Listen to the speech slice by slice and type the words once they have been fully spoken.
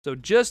So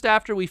just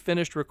after we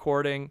finished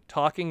recording,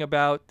 talking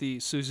about the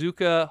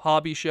Shizuoka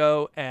Hobby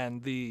Show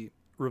and the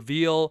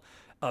reveal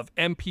of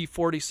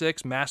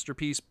MP-46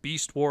 Masterpiece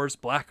Beast Wars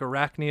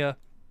Blackarachnia,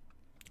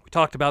 we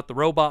talked about the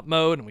robot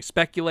mode, and we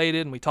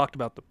speculated, and we talked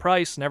about the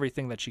price and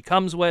everything that she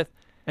comes with.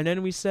 And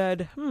then we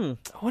said, wouldn't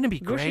it be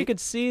great? Wish you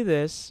could see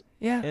this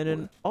in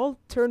an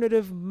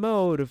alternative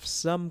mode of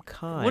some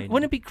kind.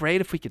 Wouldn't it be great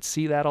if we could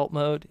see that alt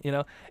mode,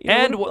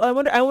 And I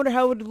wonder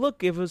how it would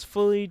look if it was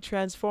fully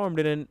transformed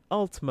in an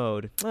alt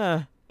mode.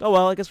 Oh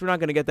well, I guess we're not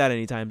going to get that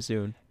anytime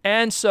soon.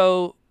 And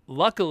so,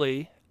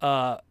 luckily,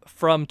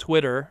 from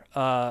Twitter,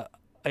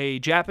 a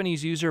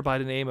Japanese user by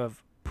the name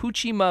of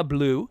Puchima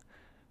Blue,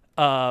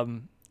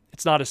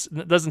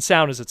 it doesn't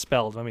sound as it's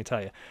spelled, let me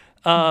tell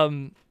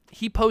you.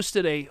 He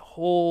posted a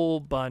whole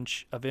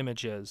bunch of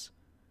images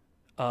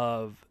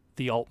of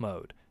the alt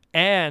mode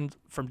and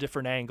from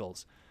different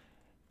angles.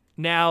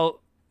 Now,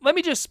 let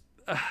me just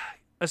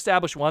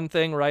establish one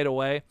thing right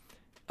away.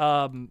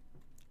 I'm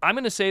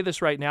going to say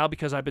this right now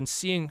because I've been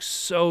seeing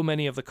so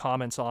many of the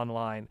comments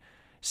online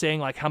saying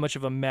like how much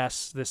of a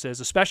mess this is,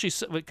 especially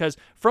because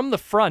from the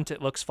front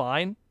it looks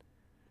fine.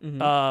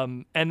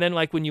 Mm-hmm. And then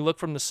like when you look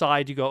from the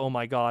side, you go, oh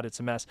my God, it's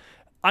a mess.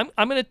 I'm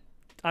going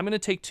to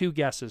take two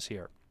guesses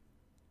here.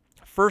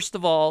 First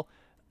of all,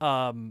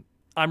 I'm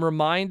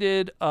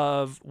reminded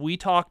of, we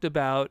talked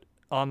about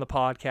on the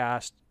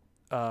podcast,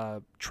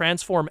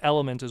 Transform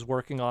Element is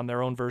working on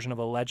their own version of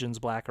a Legends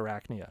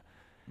Blackarachnia.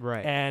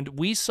 Right. And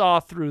we saw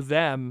through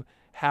them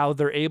how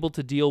they're able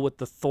to deal with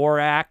the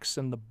thorax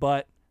and the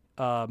butt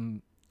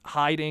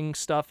hiding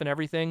stuff and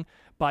everything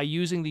by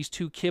using these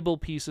two kibble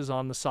pieces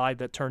on the side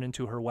that turn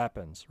into her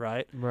weapons,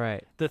 right?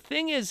 Right. The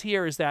thing is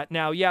here is that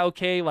now, yeah,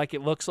 okay, like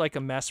it looks like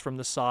a mess from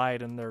the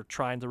side and they're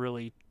trying to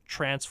really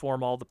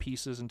transform all the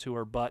pieces into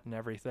her butt and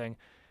everything.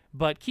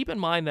 But keep in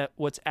mind that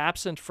what's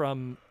absent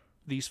from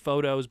these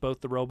photos,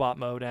 both the robot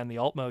mode and the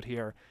alt mode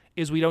here,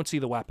 is we don't see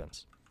the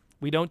weapons.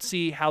 We don't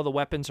see how the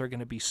weapons are going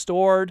to be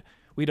stored.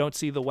 We don't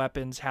see the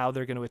weapons, how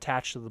they're going to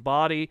attach to the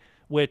body,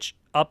 which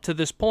up to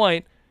this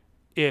point,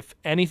 if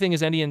anything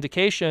is any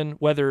indication,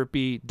 whether it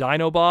be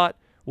Dinobot,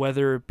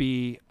 whether it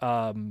be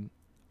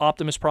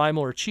Optimus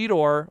Primal or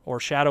Cheetor or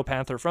Shadow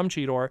Panther from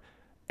Cheetor,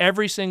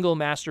 every single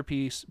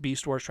Masterpiece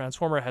Beast Wars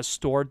Transformer has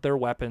stored their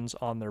weapons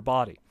on their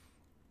body.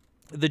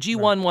 The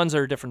G1 ones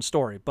are a different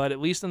story, but at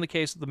least in the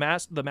case of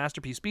the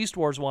Masterpiece Beast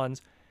Wars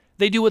ones,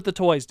 they do what the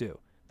toys do.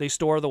 They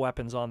store the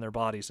weapons on their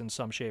bodies in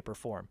some shape or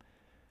form.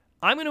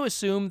 I'm going to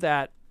assume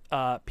that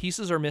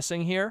pieces are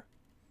missing here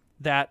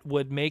that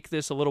would make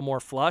this a little more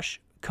flush,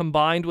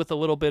 combined with a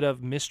little bit of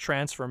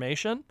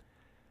mistransformation.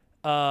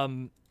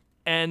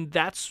 And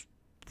that's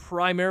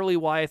primarily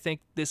why I think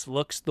this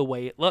looks the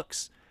way it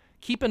looks.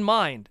 Keep in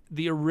mind,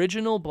 the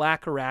original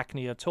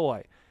Blackarachnia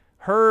toy,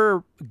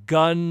 her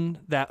gun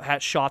that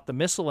had shot the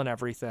missile and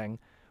everything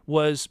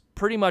was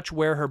pretty much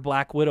where her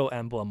Black Widow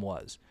emblem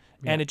was.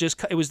 Yeah. And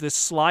it was this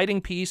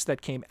sliding piece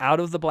that came out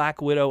of the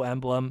Black Widow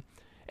emblem,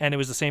 and it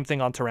was the same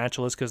thing on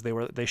Tarantulas because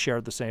they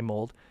shared the same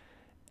mold.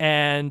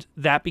 And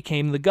that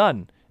became the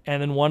gun.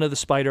 And then one of the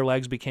spider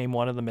legs became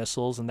one of the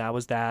missiles, and that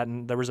was that.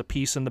 And there was a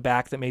piece in the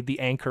back that made the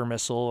anchor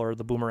missile or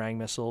the boomerang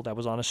missile that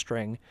was on a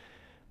string.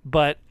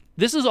 But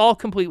this is all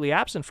completely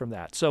absent from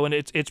that. So, and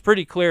it's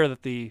pretty clear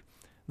that the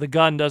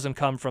gun doesn't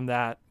come from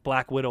that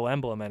Black Widow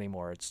emblem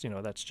anymore. It's,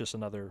 that's just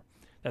another,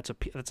 that's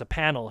a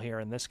panel here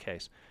in this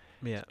case.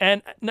 Yeah.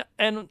 And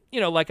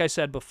like I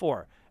said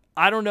before,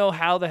 I don't know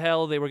how the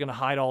hell they were going to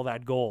hide all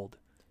that gold,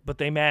 but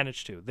they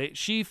managed to.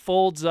 She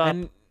folds up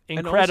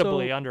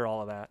incredibly also, under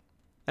all of that.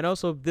 And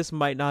also, this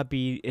might not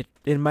be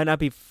it might not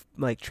be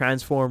like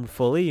transformed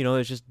fully.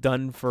 It's just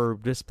done for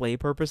display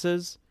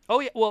purposes. Oh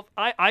yeah, well,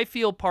 I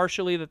feel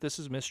partially that this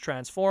is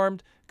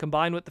mistransformed,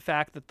 combined with the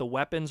fact that the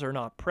weapons are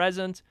not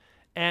present.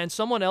 And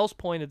someone else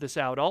pointed this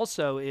out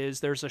also,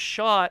 is there's a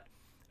shot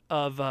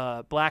of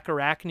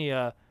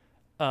Blackarachnia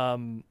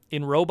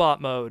in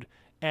robot mode,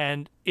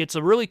 and it's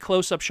a really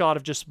close-up shot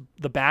of just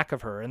the back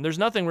of her. And there's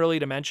nothing really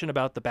to mention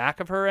about the back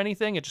of her or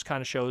anything. It just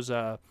kind of shows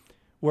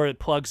where it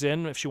plugs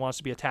in if she wants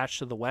to be attached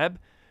to the web.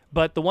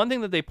 But the one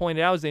thing that they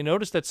pointed out is they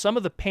noticed that some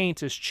of the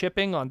paint is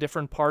chipping on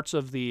different parts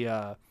of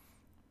the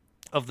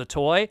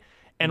toy.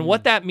 And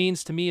what that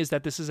means to me is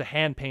that this is a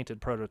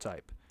hand-painted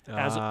prototype.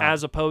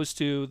 As opposed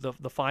to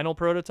the final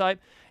prototype.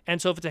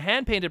 And so if it's a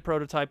hand-painted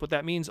prototype, what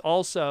that means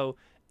also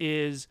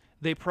is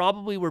they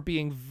probably were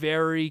being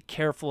very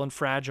careful and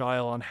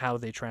fragile on how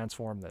they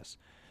transform this.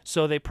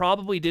 So they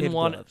probably didn't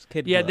want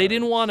they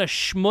didn't want to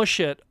smush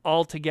it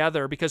all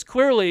together, because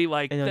clearly,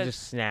 like, and it'll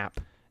just snap.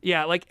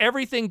 Yeah, like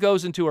everything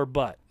goes into her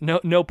butt.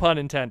 No pun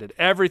intended.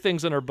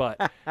 Everything's in her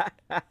butt.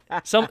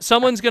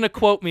 Someone's gonna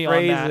quote me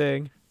on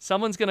that.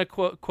 Someone's going to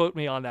quote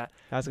me on that.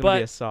 That's going to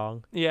be a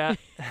song. Yeah.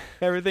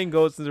 Everything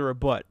goes into her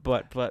butt.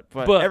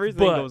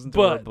 Everything goes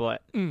into her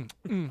butt.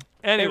 Anyways.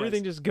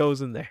 Everything just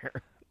goes in there.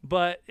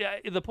 But yeah,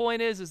 the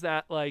point is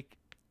that, like,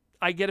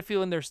 I get a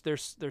feeling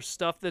there's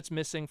stuff that's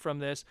missing from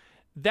this.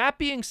 That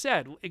being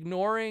said,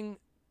 ignoring,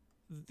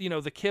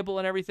 the kibble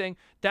and everything,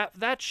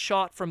 that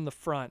shot from the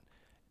front,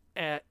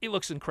 it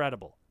looks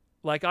incredible.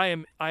 Like I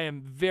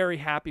am very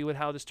happy with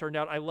how this turned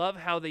out. I love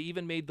how they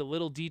even made the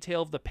little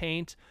detail of the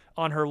paint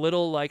on her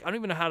little, like, I don't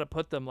even know how to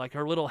put them, like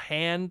her little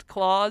hand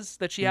claws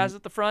that she has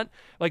at the front.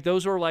 Like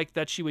those were like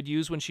that she would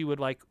use when she would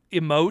like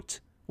emote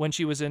when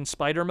she was in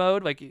spider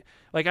mode. Like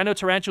I know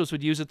Tarantulas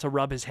would use it to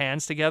rub his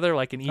hands together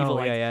like an evil,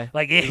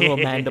 like His little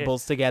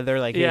mandibles together,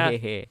 like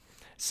hey.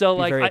 So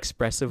Be like very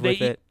expressive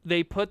with it.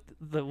 They put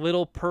the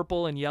little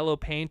purple and yellow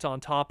paint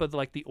on top of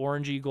like the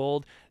orangey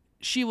gold.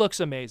 She looks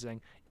amazing.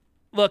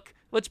 Look,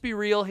 let's be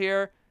real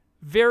here.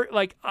 Very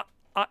like,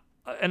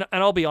 and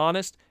I'll be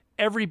honest.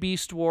 Every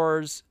Beast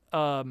Wars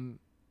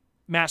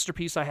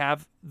masterpiece I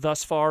have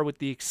thus far, with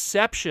the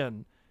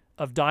exception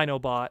of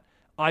Dinobot,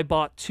 I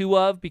bought 2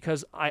 of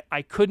because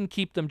I couldn't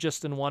keep them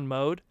just in one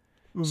mode.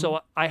 So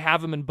I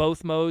have them in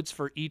both modes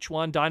for each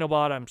one.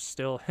 Dinobot, I'm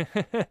still,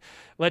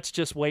 let's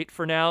just wait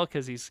for now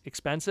because he's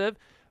expensive.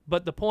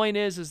 But the point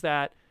is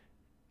that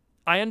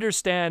I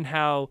understand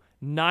how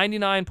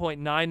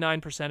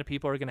 99.99% of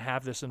people are going to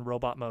have this in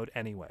robot mode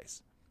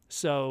anyways.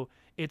 So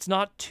it's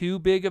not too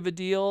big of a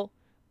deal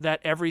that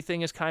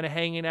everything is kind of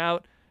hanging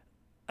out.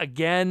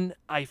 Again,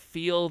 I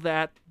feel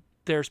that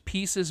there's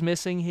pieces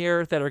missing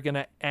here that are going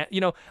to,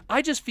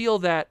 I just feel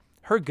that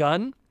her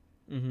gun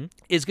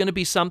is going to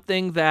be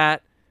something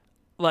that,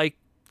 like,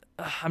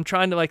 I'm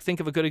trying to like think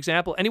of a good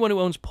example. Anyone who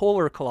owns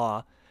Polar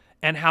Claw,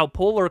 and how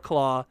Polar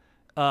Claw,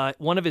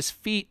 one of his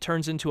feet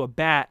turns into a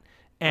bat,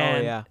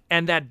 and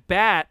that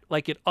bat,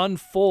 like, it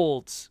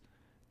unfolds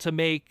to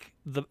make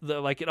the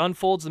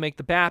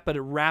bat, but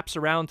it wraps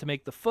around to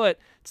make the foot.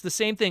 It's the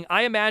same thing.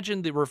 I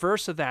imagine the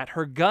reverse of that.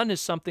 Her gun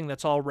is something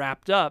that's all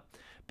wrapped up,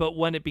 but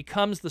when it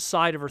becomes the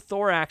side of her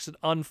thorax, it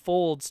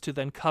unfolds to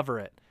then cover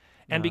it.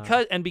 And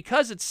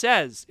because it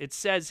says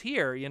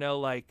here,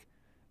 like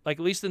at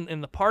least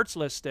in the parts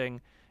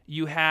listing,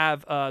 you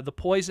have the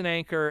poison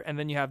anchor, and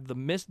then you have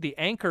the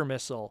anchor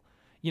missile.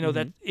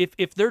 That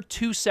if they're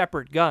 2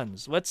 separate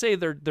guns, let's say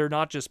they're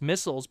not just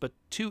missiles, but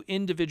 2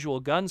 individual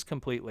guns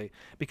completely,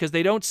 because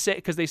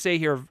they say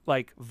here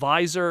like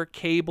visor,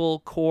 cable,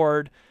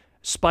 cord,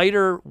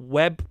 spider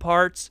web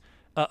parts,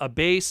 a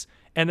base,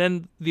 and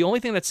then the only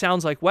thing that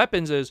sounds like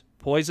weapons is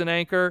poison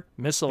anchor,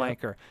 missile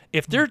anchor.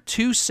 If they're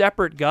 2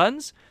 separate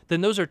guns,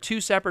 then those are 2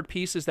 separate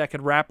pieces that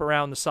could wrap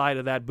around the side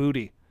of that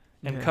booty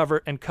and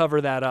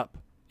cover that up,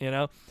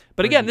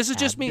 But again, this is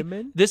just me.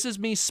 This is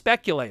me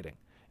speculating.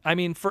 I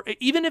mean,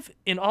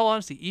 in all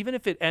honesty, even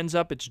if it ends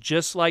up it's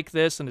just like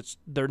this and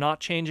they're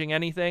not changing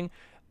anything,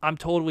 I'm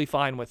totally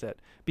fine with it,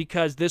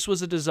 because this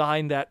was a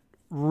design that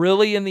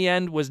really in the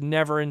end was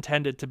never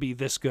intended to be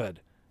this good.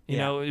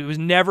 It was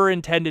never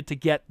intended to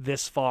get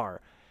this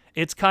far.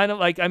 It's kind of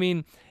like, I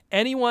mean,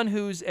 anyone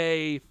who's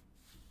a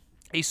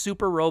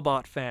Super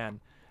Robot fan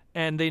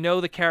and they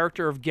know the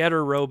character of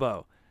Getter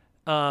Robo.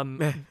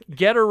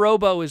 Getter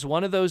Robo is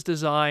one of those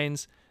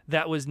designs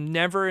that was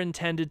never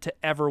intended to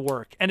ever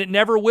work, and it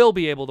never will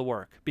be able to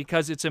work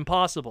because it's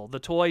impossible. The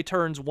toy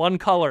turns one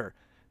color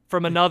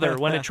from another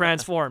when it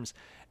transforms.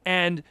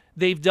 And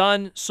they've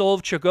done Soul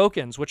of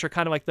Chogokins, which are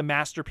kind of like the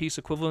masterpiece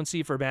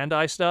equivalency for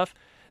Bandai stuff.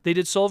 They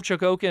did Soul of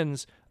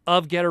Chogokins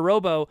of Getter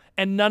Robo,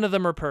 and none of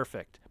them are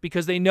perfect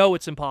because they know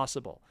it's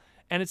impossible.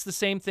 And it's the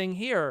same thing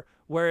here,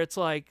 where it's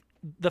like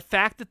the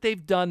fact that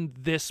they've done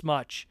this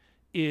much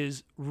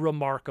is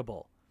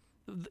remarkable.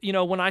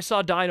 When I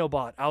saw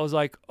Dinobot, I was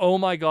like, oh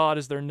my God,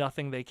 is there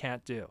nothing they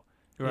can't do?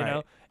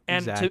 Right.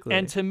 And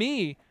exactly. to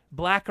me,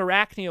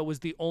 Blackarachnia was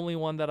the only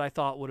one that I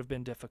thought would have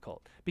been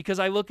difficult, because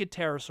I look at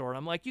Pterosaur and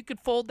I'm like, you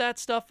could fold that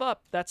stuff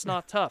up. That's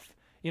not tough.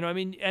 You know what I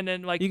mean? And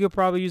then, like, you could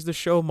probably use the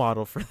show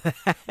model for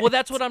that. Well,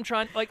 that's what I'm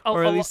trying, like,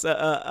 or at least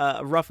a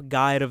rough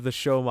guide of the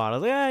show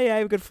model.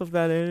 Yeah, we could flip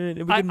that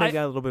in. We can make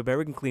that a little bit better.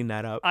 We can clean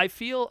that up. I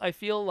feel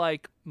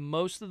like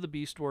most of the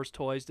Beast Wars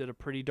toys did a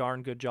pretty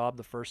darn good job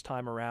the first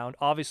time around.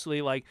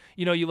 Obviously, like,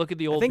 you look at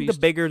the old. I think the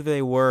bigger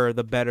they were,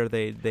 the better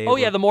they. Oh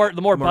yeah, the more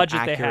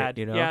budget accurate, they had.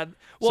 Yeah.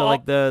 Well, so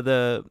like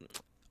the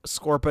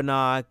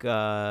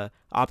Scorponok,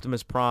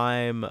 Optimus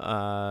Prime,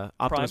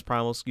 Optimus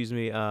Primal, excuse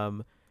me.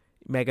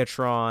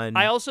 Megatron.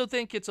 I also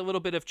think it's a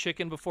little bit of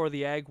chicken before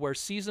the egg, where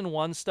season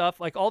 1 stuff,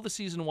 like all the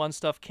season 1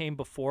 stuff came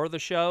before the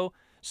show,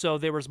 so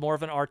there was more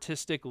of an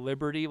artistic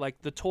liberty.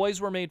 Like, the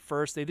toys were made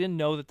first. They didn't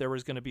know that there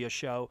was going to be a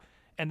show,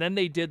 and then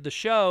they did the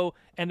show,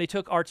 and they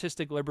took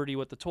artistic liberty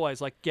with the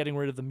toys, like getting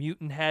rid of the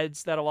mutant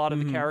heads that a lot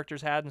of the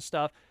characters had and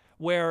stuff,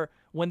 where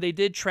when they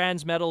did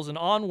Transmetals and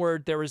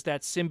Onward, there was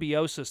that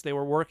symbiosis. They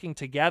were working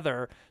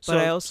together.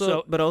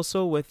 But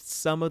also with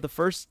some of the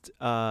first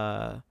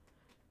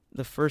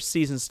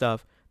season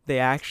stuff, they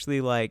actually,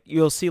 like,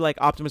 you'll see like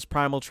Optimus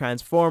Primal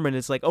transform, and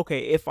it's like, okay,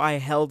 if I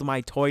held my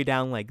toy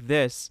down like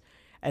this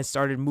and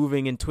started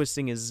moving and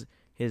twisting his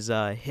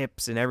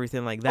hips and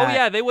everything like that. Oh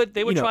yeah, they would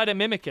try to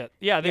mimic it.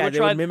 Yeah, they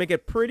would mimic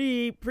it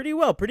pretty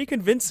well, pretty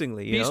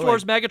convincingly. Beast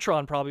Wars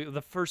Megatron, probably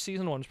the first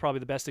season one, is probably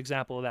the best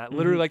example of that.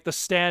 Literally, like the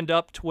stand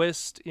up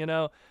twist.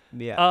 Yeah.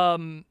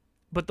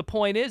 But the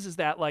point is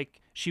that,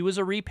 like, she was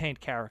a repaint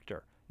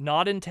character,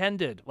 not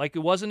intended. Like, it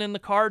wasn't in the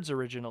cards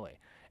originally.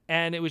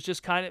 And it was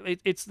just kind of,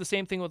 it's the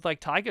same thing with like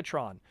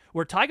Tigatron,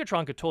 where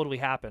Tigatron could totally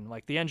happen.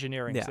 Like the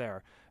engineering's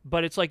there.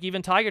 But it's like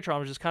even Tigatron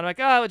was just kind of like,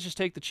 let's just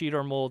take the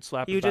Cheetor mold,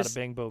 slap it, bada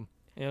bing, boom.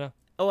 You know?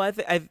 Oh,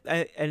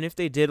 and if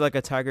they did like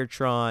a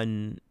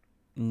Tigatron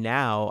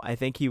now, I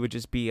think he would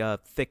just be a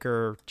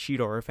thicker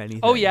Cheetor, if anything.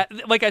 Oh, yeah.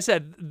 Like I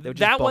said,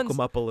 that one's him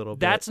up a little bit.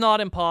 That's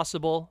not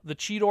impossible. The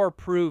Cheetor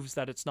proves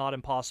that it's not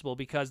impossible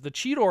because the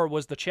Cheetor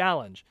was the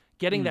challenge,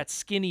 getting that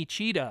skinny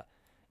cheetah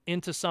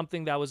into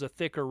something that was a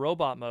thicker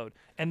robot mode,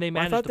 and they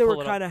managed to pull it off. I thought they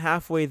were kind of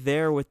halfway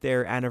there with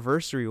their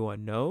anniversary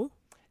one, no?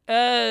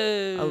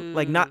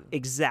 Like not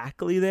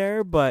exactly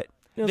there, but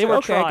they were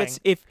trying. I guess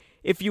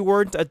if you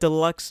weren't a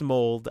deluxe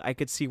mold, I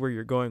could see where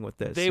you're going with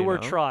this. They were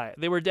trying.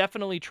 They were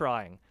definitely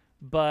trying.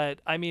 But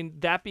I mean,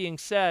 that being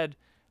said,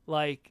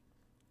 like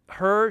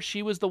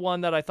she was the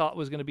one that I thought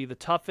was going to be the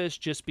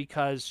toughest, just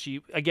because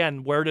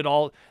where did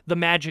all the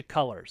magic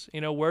colors?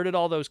 Where did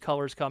all those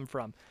colors come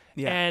from?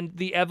 Yeah. And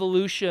the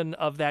evolution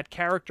of that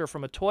character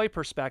from a toy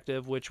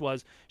perspective, which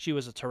was she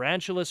was a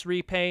Tarantulas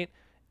repaint,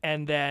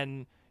 and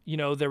then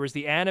there was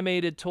the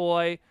animated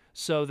toy.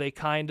 So they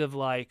kind of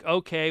like,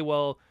 okay,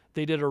 well,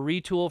 they did a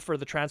retool for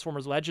the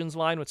Transformers Legends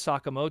line with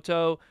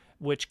Sakamoto,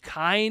 which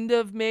kind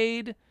of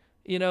made,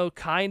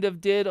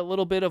 did a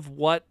little bit of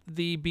what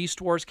the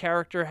Beast Wars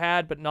character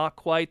had, but not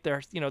quite. There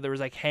was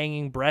like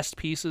hanging breast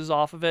pieces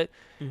off of it.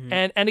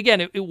 Mm-hmm. And again,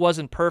 it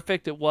wasn't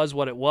perfect. It was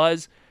what it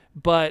was.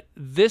 But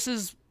this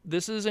is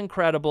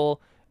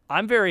incredible.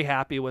 I'm very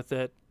happy with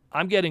it.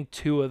 I'm getting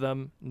 2 of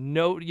them.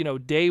 No,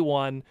 day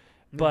one.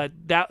 But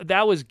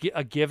that was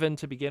a given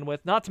to begin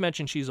with. Not to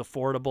mention she's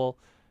affordable.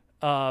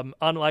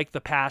 Unlike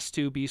the past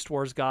 2 Beast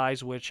Wars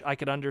guys, which I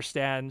could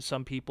understand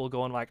some people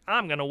going like,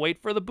 I'm going to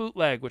wait for the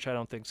bootleg, which I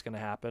don't think is going to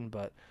happen.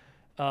 But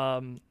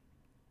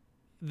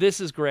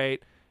this is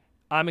great.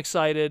 I'm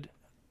excited.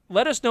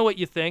 Let us know what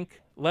you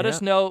think. Let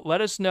us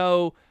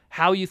know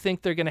how you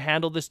think they're going to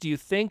handle this. Do you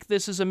think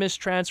this is a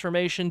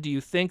mistransformation? Do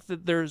you think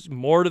that there's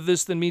more to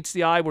this than meets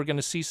the eye? We're going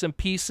to see some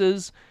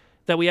pieces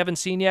that we haven't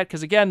seen yet,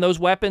 because again, those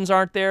weapons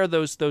aren't there.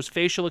 Those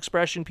facial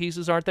expression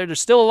pieces aren't there. There's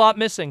still a lot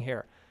missing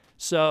here.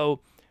 So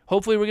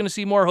hopefully we're going to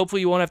see more.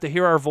 Hopefully you won't have to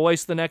hear our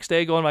voice the next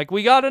day going like,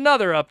 we got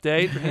another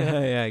update.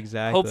 Yeah,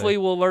 exactly. Hopefully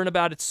we'll learn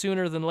about it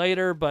sooner than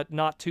later, but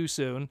not too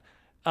soon.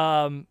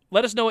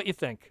 Let us know what you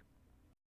think.